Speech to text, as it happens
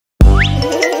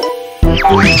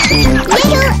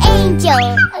Little angel.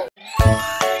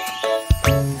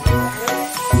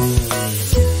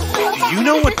 Do you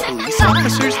know what police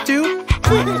officers do?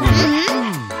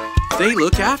 They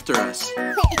look after us.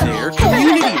 They're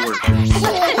community workers.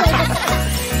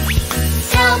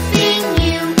 Helping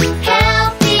you,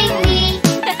 helping me,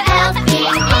 helping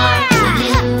our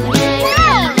community.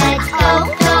 Let's go,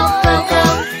 go, go, go,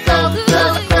 go, go,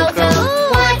 go, go.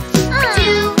 What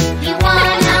do you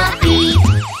wanna be?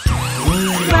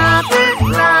 Robert,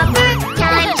 Robert,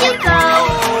 time to go.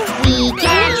 We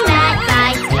catch bad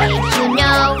guys, did you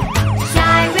know?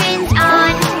 Sirens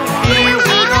on, here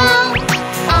we go.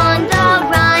 On the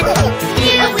run,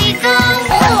 here we go.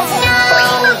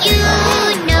 Now you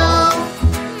know.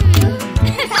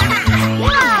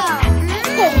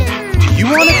 Do you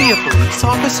want to be a police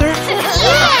officer?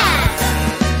 Yeah!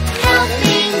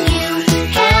 Helping you,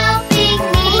 helping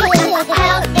me,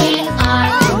 helping our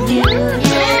community.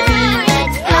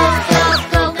 Let's go, go,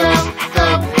 go, go, go,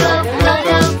 go, go,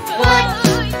 go. What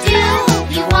do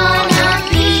you wanna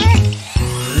be?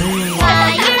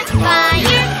 Fire,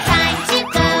 fire, time to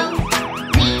go.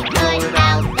 We put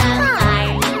out the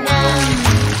fire, you know.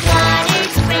 Water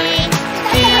spray,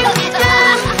 here we go.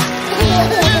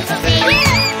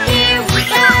 Here we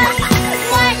go.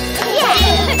 What do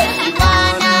you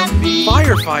wanna be?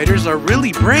 Firefighters are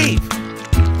really brave.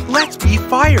 Let's be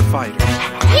firefighters.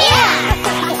 Yeah!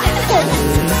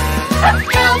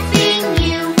 Helping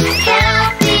you,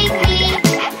 helping me,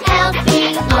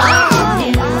 helping our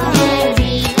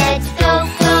community. Let's go,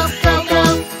 go, go, go,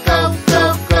 go, go,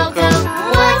 go, go.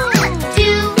 What do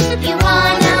you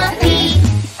wanna be?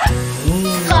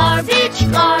 Garbage,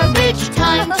 garbage,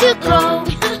 time to go.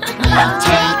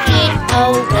 Take it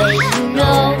away, you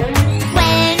know.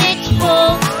 When it's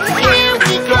full, here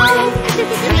we go.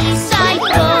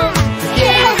 Recycle,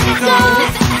 here we go.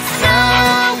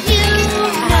 Now you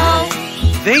know.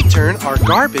 They turn our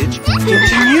garbage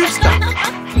into new stuff.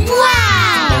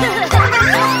 Wow!